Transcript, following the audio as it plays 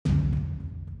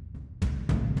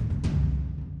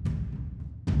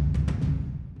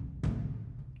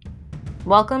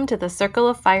Welcome to the Circle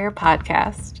of Fire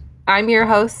podcast. I'm your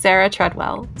host, Sarah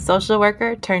Treadwell, social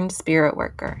worker turned spirit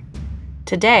worker.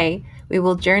 Today, we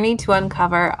will journey to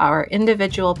uncover our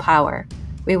individual power.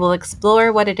 We will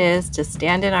explore what it is to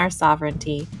stand in our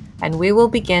sovereignty, and we will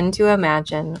begin to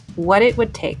imagine what it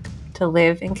would take to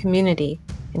live in community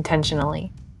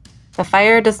intentionally. The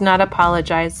fire does not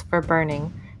apologize for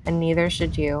burning, and neither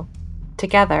should you.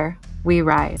 Together, we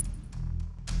rise.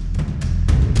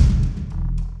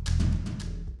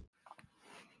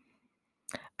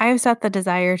 I have set the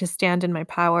desire to stand in my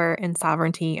power and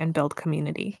sovereignty and build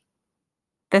community.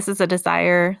 This is a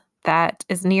desire that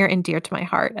is near and dear to my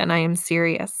heart, and I am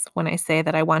serious when I say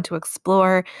that I want to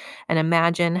explore and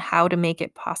imagine how to make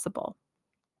it possible.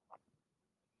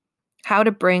 How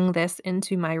to bring this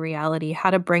into my reality, how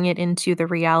to bring it into the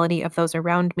reality of those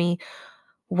around me.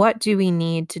 What do we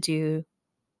need to do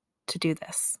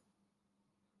this?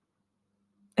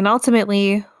 And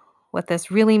ultimately, what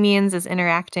this really means is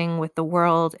interacting with the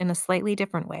world in a slightly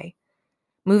different way.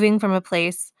 Moving from a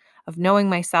place of knowing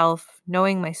myself,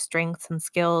 knowing my strengths and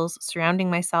skills, surrounding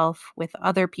myself with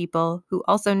other people who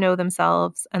also know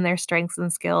themselves and their strengths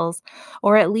and skills,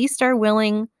 or at least are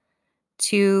willing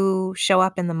to show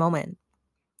up in the moment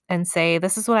and say,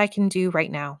 this is what I can do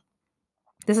right now.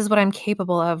 This is what I'm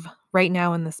capable of right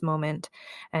now in this moment,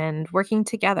 and working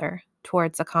together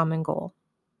towards a common goal.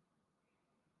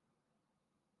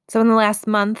 So in the last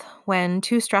month, when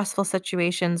two stressful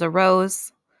situations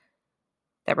arose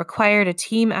that required a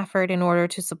team effort in order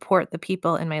to support the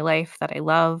people in my life that I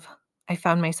love, I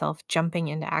found myself jumping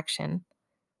into action,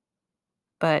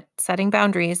 but setting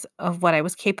boundaries of what I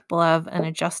was capable of and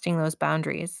adjusting those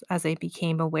boundaries as I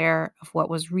became aware of what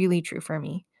was really true for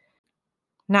me,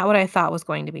 not what I thought was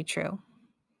going to be true.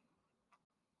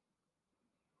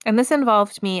 And this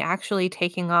involved me actually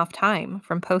taking off time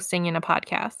from posting in a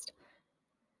podcast.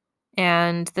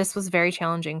 And this was very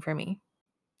challenging for me.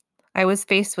 I was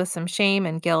faced with some shame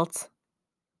and guilt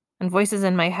and voices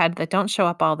in my head that don't show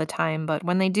up all the time, but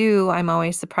when they do, I'm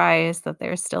always surprised that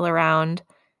they're still around.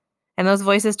 And those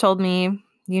voices told me,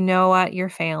 you know what, you're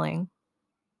failing.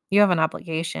 You have an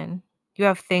obligation. You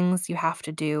have things you have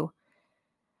to do.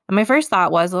 And my first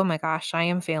thought was, oh my gosh, I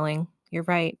am failing. You're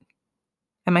right.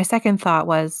 And my second thought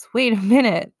was, wait a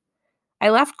minute. I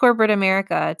left corporate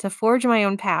America to forge my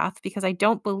own path because I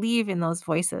don't believe in those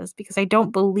voices, because I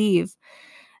don't believe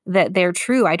that they're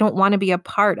true. I don't want to be a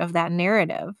part of that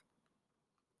narrative.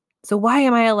 So why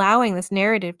am I allowing this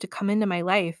narrative to come into my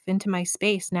life, into my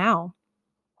space now?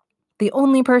 The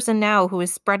only person now who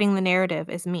is spreading the narrative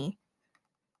is me.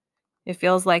 It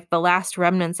feels like the last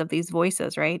remnants of these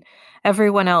voices, right?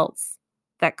 Everyone else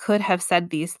that could have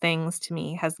said these things to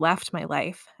me has left my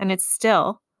life. And it's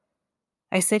still,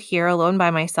 I sit here alone by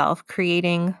myself,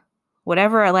 creating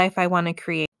whatever life I want to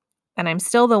create. And I'm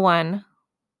still the one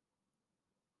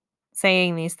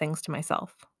saying these things to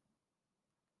myself.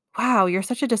 Wow, you're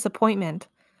such a disappointment.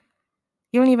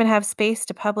 You don't even have space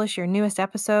to publish your newest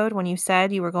episode when you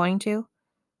said you were going to.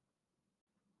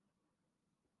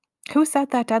 Who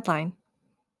set that deadline?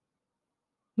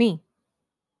 Me.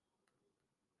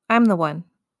 I'm the one.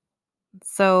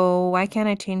 So why can't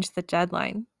I change the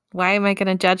deadline? Why am I going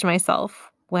to judge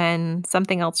myself when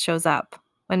something else shows up,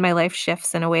 when my life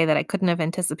shifts in a way that I couldn't have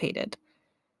anticipated?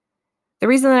 The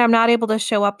reason that I'm not able to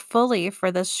show up fully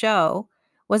for this show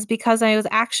was because I was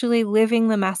actually living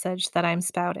the message that I'm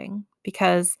spouting,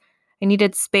 because I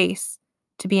needed space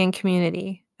to be in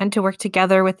community and to work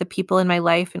together with the people in my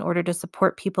life in order to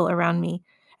support people around me.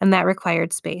 And that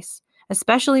required space,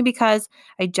 especially because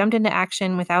I jumped into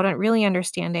action without really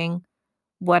understanding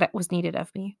what was needed of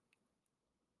me.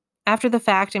 After the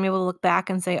fact, I'm able to look back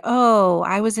and say, oh,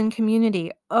 I was in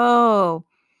community. Oh,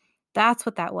 that's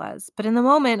what that was. But in the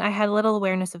moment, I had little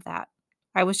awareness of that.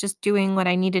 I was just doing what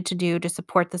I needed to do to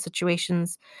support the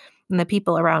situations and the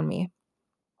people around me.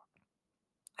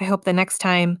 I hope the next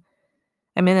time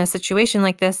I'm in a situation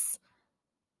like this,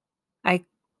 I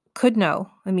could know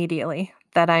immediately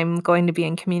that I'm going to be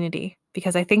in community,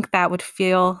 because I think that would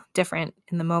feel different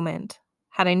in the moment.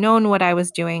 Had I known what I was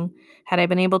doing, had I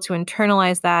been able to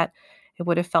internalize that, it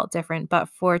would have felt different. But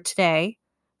for today,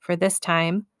 for this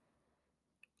time,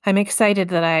 I'm excited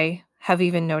that I have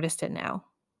even noticed it now,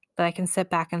 that I can sit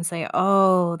back and say,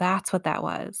 oh, that's what that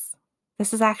was.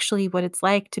 This is actually what it's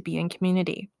like to be in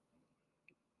community.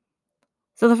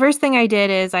 So the first thing I did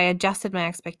is I adjusted my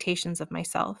expectations of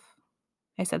myself.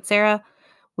 I said, Sarah,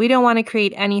 we don't want to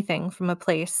create anything from a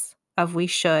place of we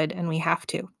should and we have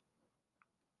to.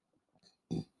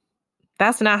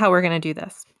 That's not how we're going to do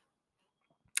this.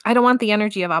 I don't want the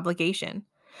energy of obligation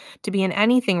to be in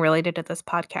anything related to this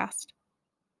podcast.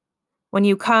 When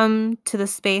you come to the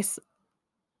space,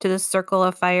 to this circle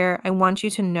of fire, I want you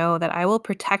to know that I will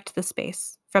protect the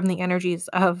space from the energies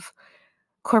of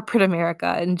corporate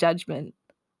America and judgment.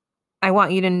 I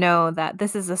want you to know that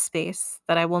this is a space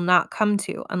that I will not come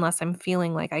to unless I'm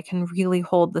feeling like I can really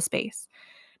hold the space.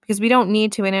 Because we don't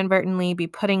need to inadvertently be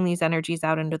putting these energies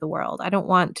out into the world. I don't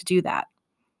want to do that.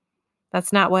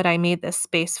 That's not what I made this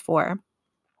space for.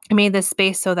 I made this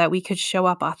space so that we could show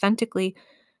up authentically,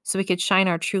 so we could shine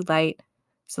our true light,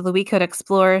 so that we could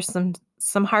explore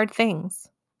some hard things,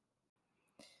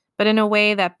 but in a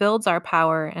way that builds our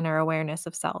power and our awareness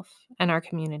of self and our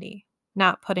community,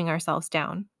 not putting ourselves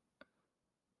down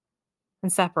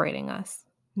and separating us,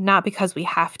 not because we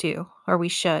have to or we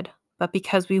should, but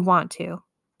because we want to,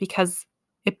 because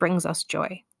it brings us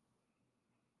joy.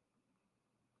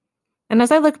 And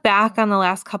as I look back on the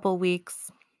last couple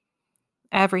weeks,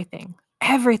 everything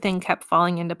kept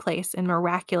falling into place in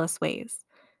miraculous ways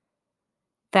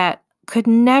that could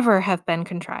never have been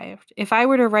contrived. If I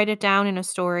were to write it down in a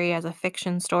story as a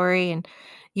fiction story, and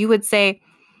you would say,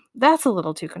 that's a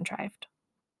little too contrived.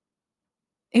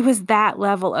 It was that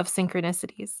level of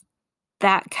synchronicities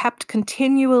that kept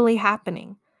continually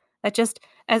happening. That just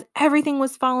as everything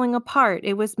was falling apart,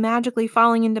 it was magically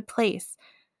falling into place.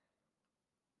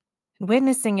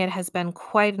 Witnessing it has been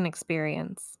quite an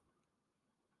experience.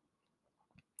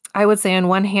 I would say, on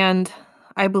one hand,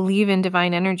 I believe in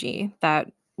divine energy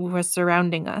that was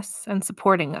surrounding us and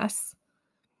supporting us.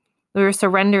 We were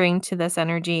surrendering to this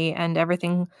energy and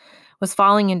everything was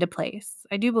falling into place.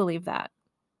 I do believe that.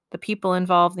 The people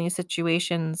involved in these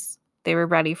situations, they were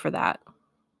ready for that.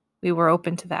 We were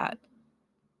open to that.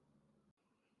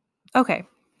 Okay,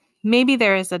 maybe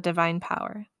there is a divine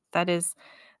power that is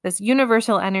this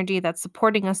universal energy that's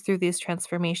supporting us through these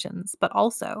transformations, but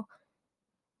also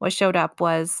what showed up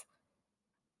was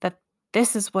that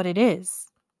this is what it is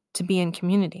to be in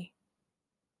community.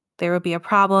 There would be a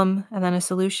problem, and then a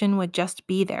solution would just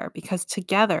be there because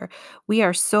together we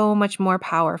are so much more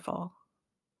powerful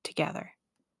together.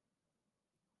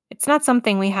 It's not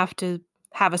something we have to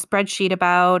have a spreadsheet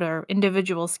about or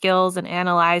individual skills and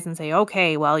analyze and say,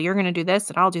 okay, well, you're going to do this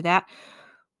and I'll do that.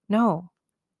 No,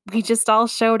 we just all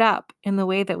showed up in the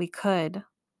way that we could.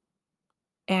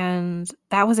 And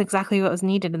that was exactly what was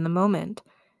needed in the moment.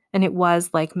 And it was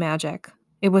like magic.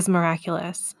 It was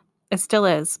miraculous. It still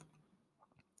is.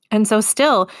 And so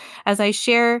still, as I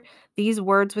share these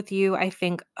words with you, I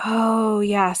think, oh,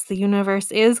 yes, the universe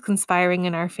is conspiring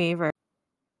in our favor.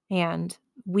 And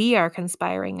we are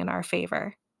conspiring in our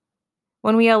favor.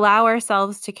 When we allow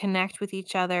ourselves to connect with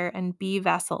each other and be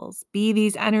vessels, be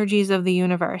these energies of the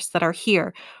universe that are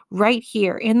here, right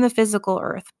here in the physical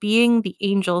earth, being the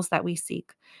angels that we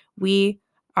seek, we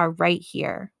are right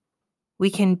here.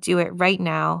 We can do it right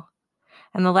now.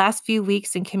 And the last few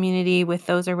weeks in community with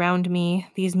those around me,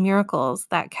 these miracles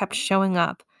that kept showing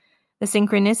up, the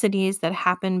synchronicities that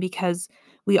happen because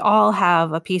we all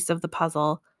have a piece of the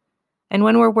puzzle. And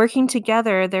when we're working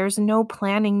together, there's no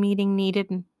planning meeting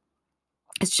needed.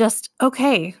 It's just,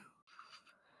 okay,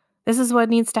 this is what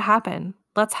needs to happen.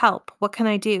 Let's help. What can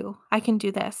I do? I can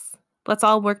do this. Let's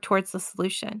all work towards the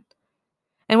solution.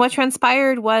 And what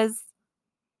transpired was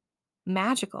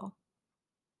magical.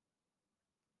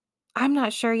 I'm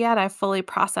not sure yet I've fully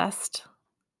processed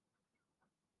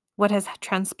what has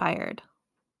transpired.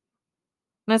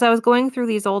 And as I was going through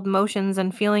these old motions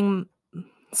and feeling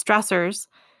stressors,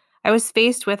 I was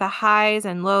faced with a highs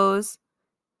and lows.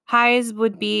 Highs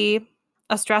would be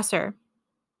a stressor,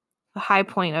 a high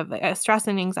point of stress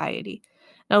and anxiety.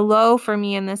 And a low for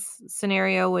me in this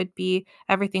scenario would be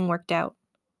everything worked out.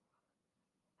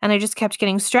 And I just kept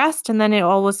getting stressed, and then it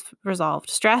all was resolved.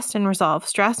 Stressed and resolved,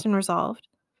 stressed and resolved.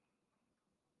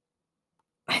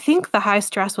 I think the high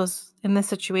stress was, in this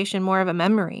situation, more of a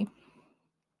memory.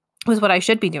 It was what I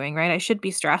should be doing, right? I should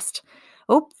be stressed.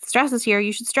 Oh, stress is here.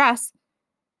 You should stress.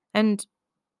 And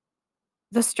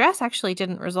the stress actually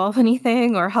didn't resolve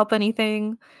anything or help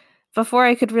anything. Before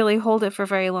I could really hold it for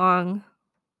very long,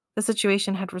 the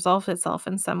situation had resolved itself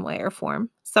in some way or form.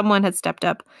 Someone had stepped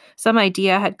up. Some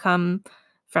idea had come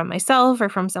from myself or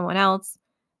from someone else,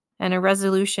 and a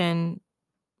resolution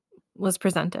was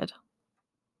presented.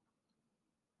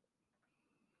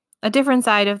 A different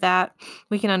side of that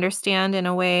we can understand in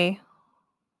a way.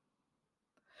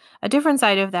 A different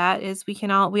side of that is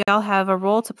we all have a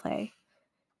role to play.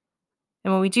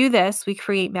 And when we do this, we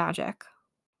create magic.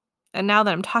 And now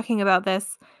that I'm talking about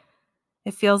this,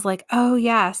 it feels like, oh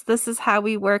yes, this is how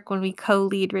we work when we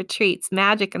co-lead retreats.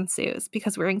 Magic ensues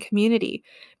because we're in community,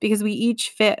 because we each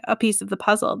fit a piece of the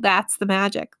puzzle. That's the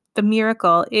magic. The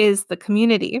miracle is the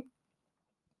community.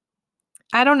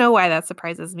 I don't know why that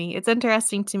surprises me. It's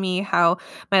interesting to me how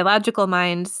my logical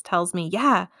mind tells me,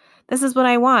 yeah, this is what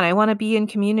I want. I want to be in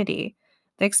community.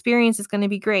 The experience is going to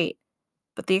be great.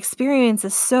 But the experience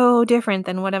is so different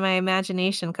than what my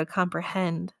imagination could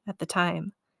comprehend at the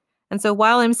time. And so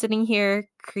while I'm sitting here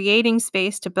creating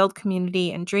space to build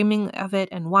community and dreaming of it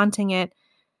and wanting it,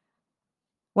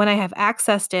 when I have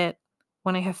accessed it,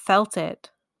 when I have felt it,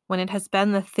 when it has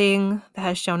been the thing that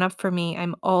has shown up for me,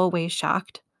 I'm always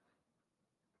shocked.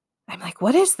 I'm like,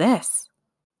 what is this?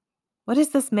 What is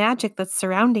this magic that's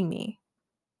surrounding me?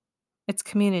 It's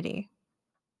community.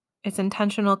 It's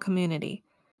intentional community.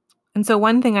 And so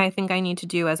one thing I think I need to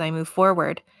do as I move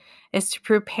forward is to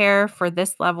prepare for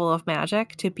this level of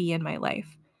magic to be in my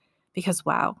life. Because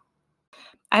wow,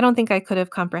 I don't think I could have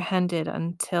comprehended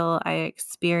until I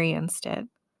experienced it.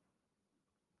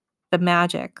 The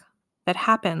magic that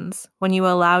happens when you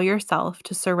allow yourself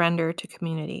to surrender to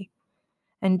community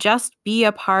and just be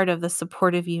a part of the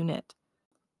supportive unit.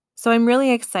 So I'm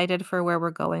really excited for where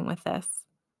we're going with this.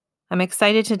 I'm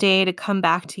excited today to come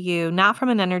back to you, not from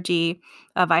an energy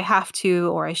of I have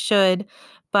to or I should,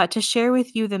 but to share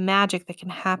with you the magic that can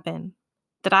happen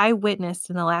that I witnessed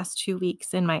in the last 2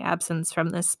 weeks in my absence from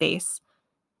this space.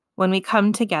 When we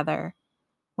come together,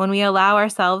 when we allow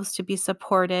ourselves to be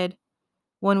supported,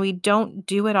 when we don't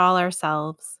do it all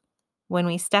ourselves, when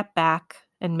we step back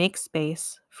and make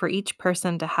space for each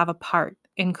person to have a part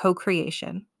in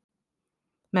co-creation.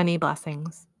 Many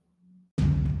blessings.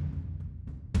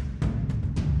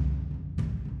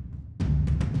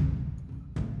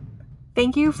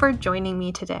 Thank you for joining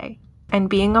me today and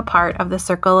being a part of the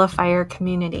Circle of Fire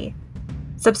community.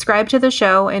 Subscribe to the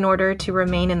show in order to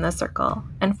remain in the circle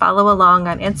and follow along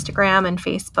on Instagram and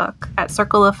Facebook at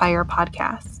Circle of Fire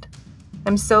Podcast.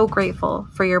 I'm so grateful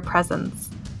for your presence.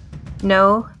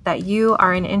 Know that you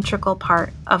are an integral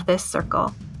part of this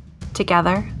circle.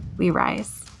 Together, we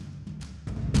rise.